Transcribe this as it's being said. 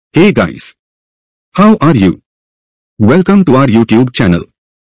Hey guys! How are you? Welcome to our YouTube channel.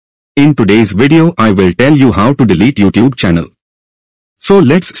 In today's video I will tell you how to delete YouTube channel. So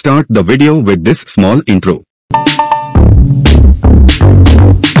let's start the video with this small intro.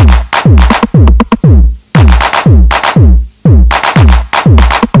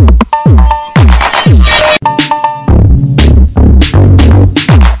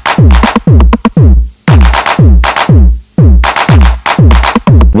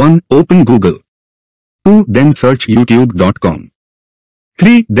 Open Google. 2. Then search youtube.com.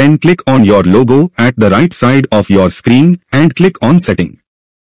 3. Then click on your logo at the right side of your screen and click on setting.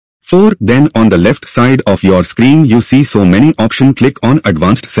 4. Then on the left side of your screen you see so many options, click on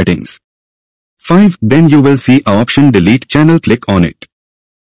advanced settings. 5. Then you will see a option delete channel, click on it.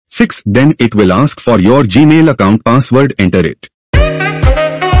 6. Then it will ask for your Gmail account password, enter it.